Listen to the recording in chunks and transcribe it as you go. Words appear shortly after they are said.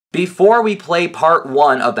Before we play part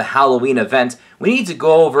 1 of the Halloween event, we need to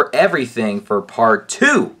go over everything for part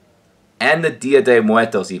 2 and the Dia de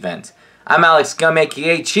Muertos event. I'm Alex Gum,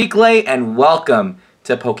 aka Chicle, and welcome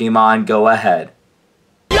to Pokemon Go Ahead.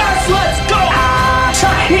 Yes, let's go!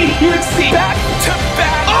 You'd see back to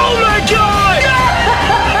back. Oh my god!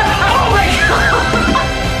 Oh my god!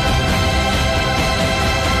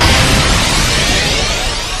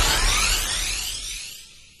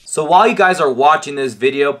 So while you guys are watching this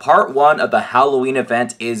video, part 1 of the Halloween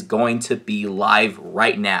event is going to be live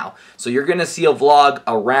right now. So you're going to see a vlog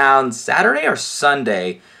around Saturday or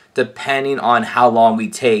Sunday, depending on how long we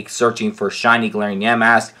take searching for shiny glaring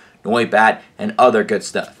Yamask, Noibat, and other good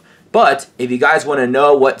stuff. But if you guys want to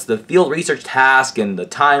know what the field research task and the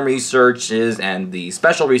time researches and the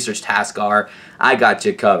special research task are, I got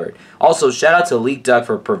you covered. Also, shout out to LeakDuck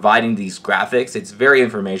for providing these graphics. It's very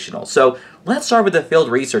informational. So let's start with the field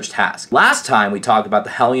research task. Last time we talked about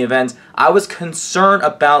the Halloween event, I was concerned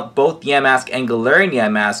about both Yamask and Galarian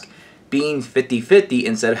Yamask being 50-50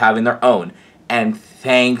 instead of having their own. And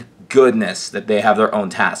thank goodness that they have their own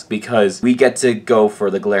task, because we get to go for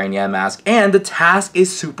the Galarian Yamask, and the task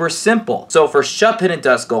is super simple. So for Shuppet and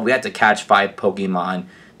Duskull, we had to catch 5 Pokemon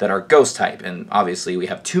that are Ghost type, and obviously we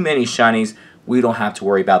have too many shinies, we don't have to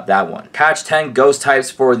worry about that one. Catch 10 Ghost types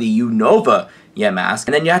for the Unova Yamask,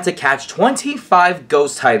 and then you have to catch 25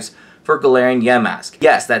 Ghost types for Galarian Yamask.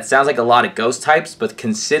 Yes, that sounds like a lot of Ghost types, but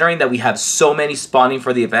considering that we have so many spawning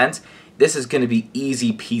for the event, this is going to be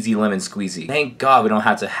easy peasy lemon squeezy. Thank God we don't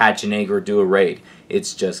have to hatch an egg or do a raid.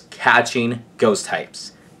 It's just catching Ghost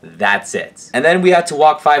types. That's it. And then we had to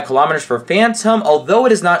walk 5 kilometers for Phantom. Although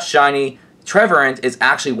it is not shiny, Trevenant is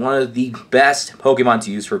actually one of the best Pokemon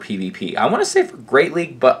to use for PvP. I want to say for Great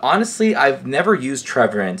League, but honestly, I've never used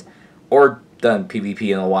Trevenant or done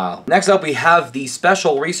PvP in a while. Next up, we have the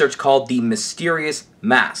special research called the Mysterious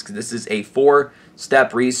Mask. This is a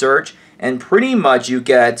 4-step research, and pretty much you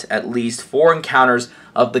get at least 4 encounters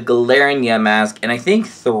of the Galarian Yamask, and I think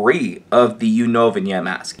 3 of the Unovan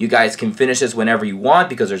Yamask. You guys can finish this whenever you want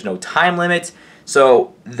because there's no time limit.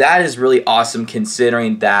 So that is really awesome,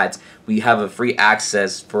 considering that we have a free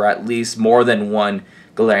access for at least more than 1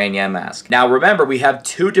 Galarian Yamask. Now remember, we have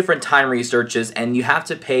 2 different time researches, and you have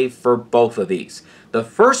to pay for both of these. The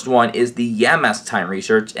first one is the Yamask time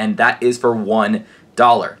research, and that is for $1.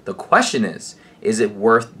 The question is it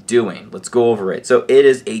worth doing? Let's go over it. So it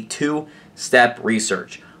is a 2-step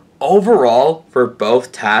research. Overall, for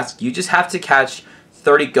both tasks, you just have to catch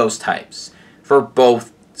 30 Ghost types for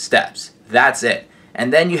both steps. That's it.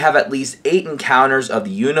 And then you have at least 8 encounters of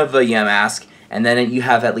the Unova Yamask, and then you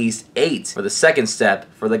have at least 8 for the second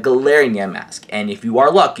step for the Galarian Yamask. And if you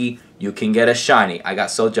are lucky, you can get a shiny. I got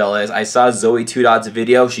so jealous. I saw Zoe 2Dot's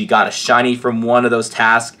video. She got a shiny from one of those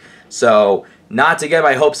tasks. So not to get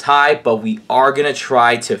my hopes high, but we are going to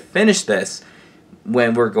try to finish this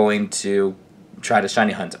when we're going to try to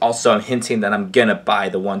shiny hunt. Also, I'm hinting that I'm going to buy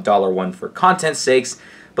the $1 one for content's sakes.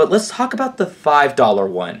 But let's talk about the $5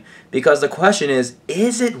 one, because the question is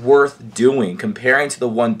it worth doing comparing to the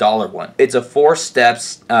 $1 one? It's a 4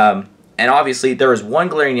 steps, and obviously there is 1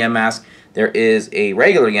 Galarian Yamask, there is a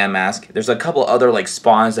regular Yamask, there's a couple other like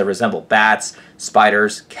spawns that resemble bats,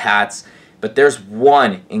 spiders, cats, but there's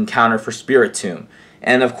 1 encounter for Spiritomb.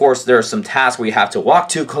 And of course there are some tasks where you have to walk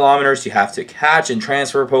 2 kilometers, you have to catch and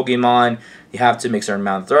transfer Pokemon, you have to make certain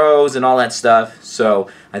amount of throws and all that stuff. So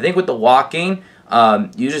I think with the walking,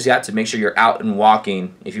 you just have to make sure you're out and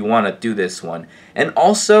walking if you want to do this one. And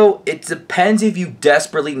also, it depends if you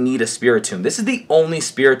desperately need a Spiritomb. This is the only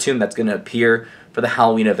Spiritomb that's going to appear for the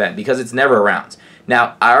Halloween event, because it's never around.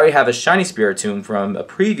 Now, I already have a shiny Spiritomb from a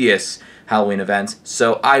previous Halloween event,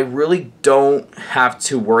 so I really don't have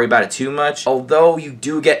to worry about it too much. Although you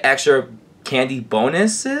do get extra candy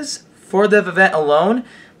bonuses for the event alone,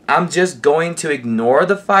 I'm just going to ignore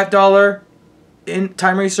the $5 in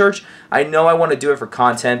time research. I know I want to do it for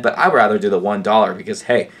content, but I'd rather do the $1 because,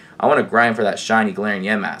 hey, I want to grind for that shiny Galarian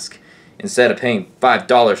Yamask instead of paying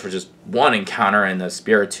 $5 for just 1 encounter in the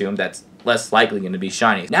Spiritomb that's less likely going to be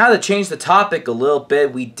shiny. Now to change the topic a little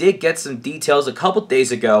bit, we did get some details a couple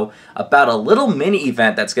days ago about a little mini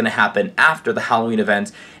event that's going to happen after the Halloween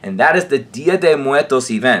event, and that is the Dia de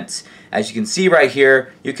Muertos event. As you can see right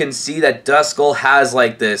here, you can see that Duskull has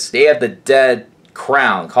like this Day of the Dead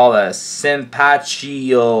crown called a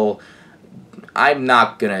Simpaccio. I'm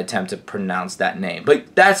not going to attempt to pronounce that name,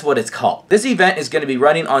 but that's what it's called. This event is going to be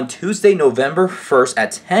running on Tuesday, November 1st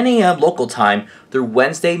at 10 a.m. local time through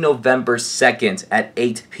Wednesday, November 2nd at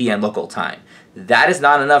 8 p.m. local time. That is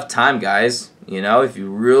not enough time, guys. You know, if you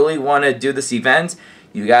really want to do this event,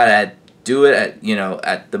 you got to do it at,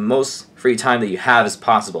 at the most free time that you have as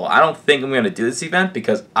possible. I don't think I'm going to do this event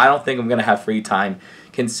because I don't think I'm going to have free time,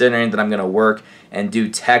 considering that I'm going to work and do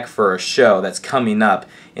tech for a show that's coming up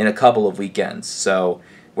in a couple of weekends. So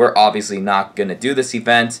we're obviously not going to do this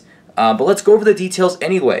event. But let's go over the details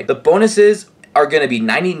anyway. The bonuses are going to be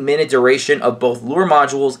 90-minute duration of both lure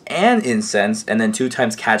modules and incense, and then 2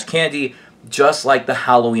 times catch candy, just like the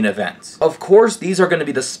Halloween event. Of course, these are going to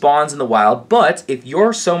be the spawns in the wild, but if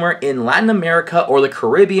you're somewhere in Latin America or the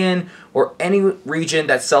Caribbean or any region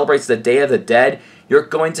that celebrates the Day of the Dead, you're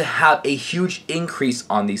going to have a huge increase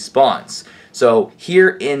on these spawns. So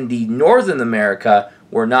here in the Northern America,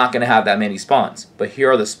 we're not going to have that many spawns, but here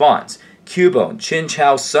are the spawns. Cubone,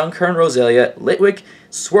 Chinchou, Sunkern, Roselia, Litwick,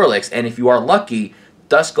 Swirlix, and if you are lucky,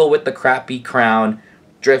 Duskull with the crappy crown,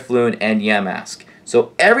 Drifloon, and Yamask.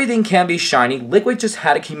 So everything can be shiny. Litwick just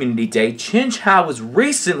had a community day. Chinchou was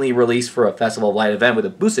recently released for a Festival of Light event with a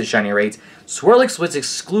boosted shiny rate. Swirlix was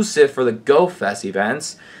exclusive for the Go Fest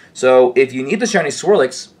events. So if you need the shiny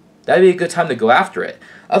Swirlix, that'd be a good time to go after it.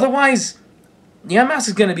 Otherwise, Yamask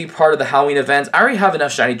is going to be part of the Halloween events. I already have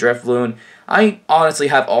enough shiny Drifloon. I honestly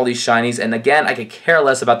have all these shinies, and again, I could care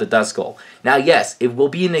less about the Duskull. Now, yes, it will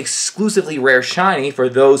be an exclusively rare shiny for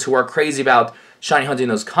those who are crazy about shiny hunting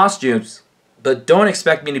those costumes, but don't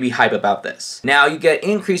expect me to be hype about this. Now, you get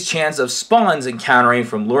increased chance of spawns encountering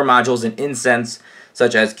from lure modules and incense,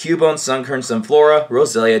 such as Cubone, Sunkern, Sunflora,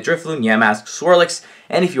 Roselia, Drifloon, Yamask, Swirlix,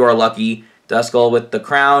 and if you are lucky, Duskull with the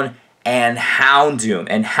crown, and Houndoom.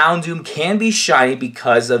 And Houndoom can be shiny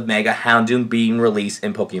because of Mega Houndoom being released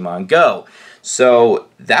in Pokemon Go. So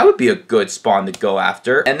that would be a good spawn to go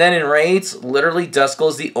after. And then in raids, literally Duskull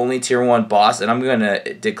is the only tier 1 boss, and I'm going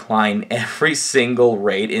to decline every single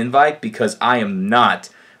raid invite because I am not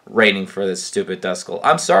raiding for this stupid Duskull.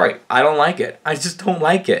 I'm sorry, I don't like it. I just don't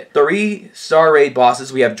like it. 3-star raid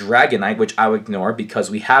bosses, we have Dragonite, which I would ignore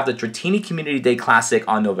because we have the Dratini Community Day Classic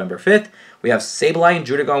on November 5th. We have Sableye and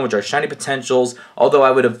Druddigon, which are shiny potentials, although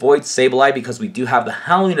I would avoid Sableye because we do have the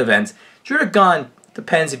Halloween event. Druddigon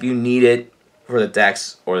depends if you need it for the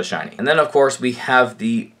dex or the shiny. And then, of course, we have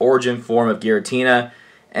the origin form of Giratina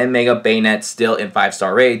and Mega Bayonet still in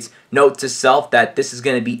 5-star raids. Note to self that this is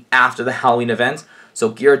going to be after the Halloween event,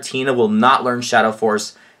 so Giratina will not learn Shadow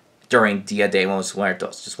Force during Dia de los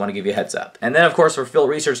Muertos. Just want to give you a heads up. And then, of course, for field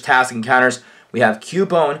research task encounters, we have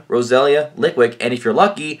Cubone, Roselia, Litwick, and if you're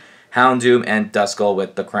lucky, Houndoom, and Duskull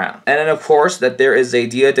with the crown. And then, of course, that there is a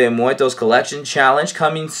Dia de Muertos collection challenge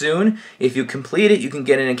coming soon. If you complete it, you can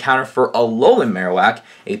get an encounter for a Alolan Marowak,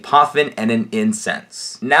 a Poffin, and an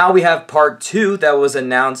Incense. Now we have Part 2 that was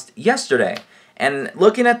announced yesterday. And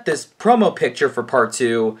looking at this promo picture for Part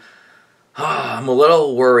 2, I'm a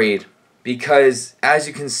little worried because, as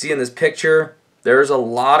you can see in this picture, there's a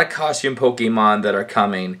lot of costume Pokemon that are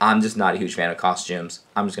coming. I'm just not a huge fan of costumes.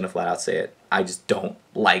 I'm just going to flat out say it. I just don't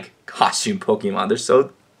like costume Pokemon. They're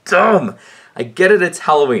so dumb. I get it, it's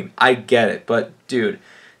Halloween. I get it. But, dude,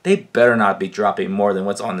 they better not be dropping more than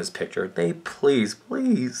what's on this picture. Please.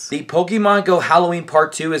 The Pokemon Go Halloween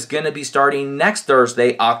Part 2 is going to be starting next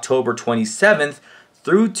Thursday, October 27th,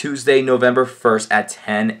 through Tuesday, November 1st at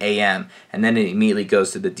 10 a.m. And then it immediately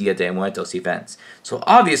goes to the Dia de Muertos events. So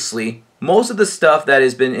obviously, most of the stuff that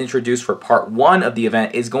has been introduced for Part 1 of the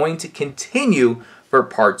event is going to continue for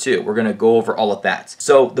Part 2. We're going to go over all of that.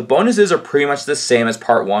 So the bonuses are pretty much the same as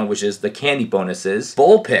Part 1, which is the candy bonuses.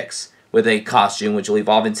 Vulpix with a costume, which will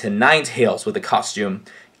evolve into Ninetales with a costume.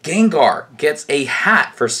 Gengar gets a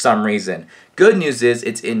hat for some reason. Good news is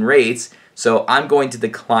it's in raids, so I'm going to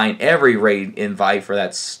decline every raid invite for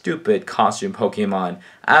that stupid costume Pokemon.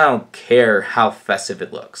 I don't care how festive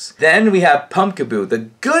it looks. Then we have Pumpkaboo. The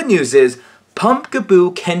good news is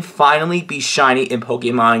Pumpkaboo can finally be shiny in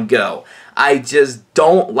Pokemon Go. I just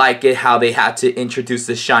don't like it how they had to introduce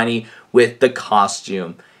the shiny with the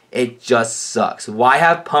costume. It just sucks. Why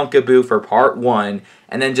have Pumpkaboo for Part 1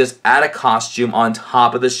 and then just add a costume on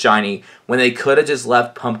top of the shiny when they could have just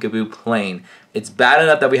left Pumpkaboo plain? It's bad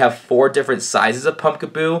enough that we have 4 different sizes of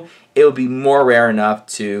Pumpkaboo. It would be more rare enough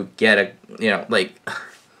to get a,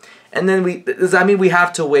 And then does that mean we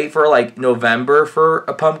have to wait for like November for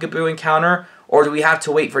a Pumpkaboo encounter? Or do we have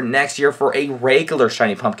to wait for next year for a regular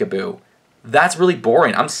shiny Pumpkaboo? That's really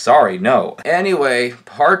boring. I'm sorry, no. Anyway,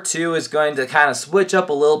 Part 2 is going to kind of switch up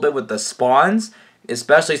a little bit with the spawns,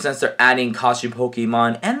 especially since they're adding costume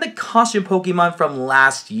Pokemon and the costume Pokemon from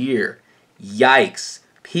last year. Yikes.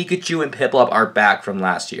 Pikachu and Piplup are back from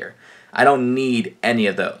last year. I don't need any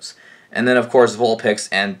of those. And then, of course, Vulpix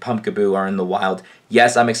and Pumpkaboo are in the wild.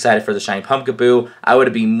 Yes, I'm excited for the shiny Pumpkaboo. I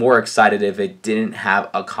would be more excited if it didn't have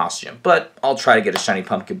a costume. But I'll try to get a shiny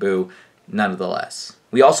Pumpkaboo nonetheless.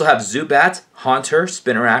 We also have Zubat, Haunter,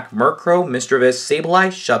 Spinarak, Murkrow, Misdreavus, Sableye,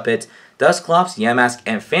 Shuppet, Dusclops, Yamask,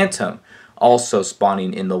 and Phantom also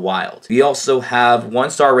spawning in the wild. We also have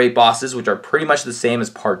 1-star rate bosses, which are pretty much the same as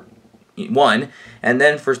part 1. And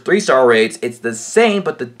then for 3-star rates, it's the same,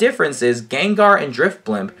 but the difference is Gengar and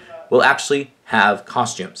Drifblimp will actually have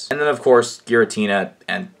costumes. And then of course, Giratina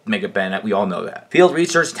and Mega Bennett, we all know that. Field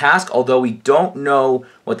research task, although we don't know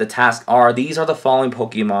what the tasks are, these are the following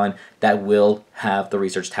Pokemon that will have the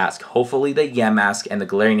research task. Hopefully the Yamask and the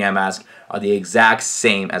Galarian Yamask are the exact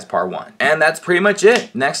same as part 1. And that's pretty much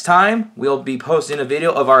it. Next time, we'll be posting a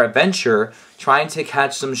video of our adventure trying to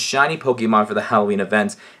catch some shiny Pokemon for the Halloween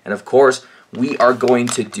event. And of course, we are going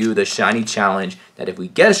to do the shiny challenge that if we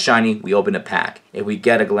get a shiny, we open a pack. If we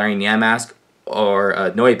get a Galarian Yamask or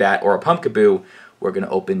a Noibat or a Pumpkaboo, we're going to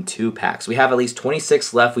open 2 packs. We have at least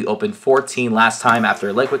 26 left. We opened 14 last time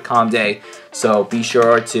after Liquid Calm Day, so be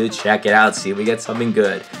sure to check it out, see if we get something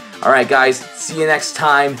good. Alright guys, see you next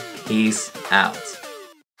time. Peace out.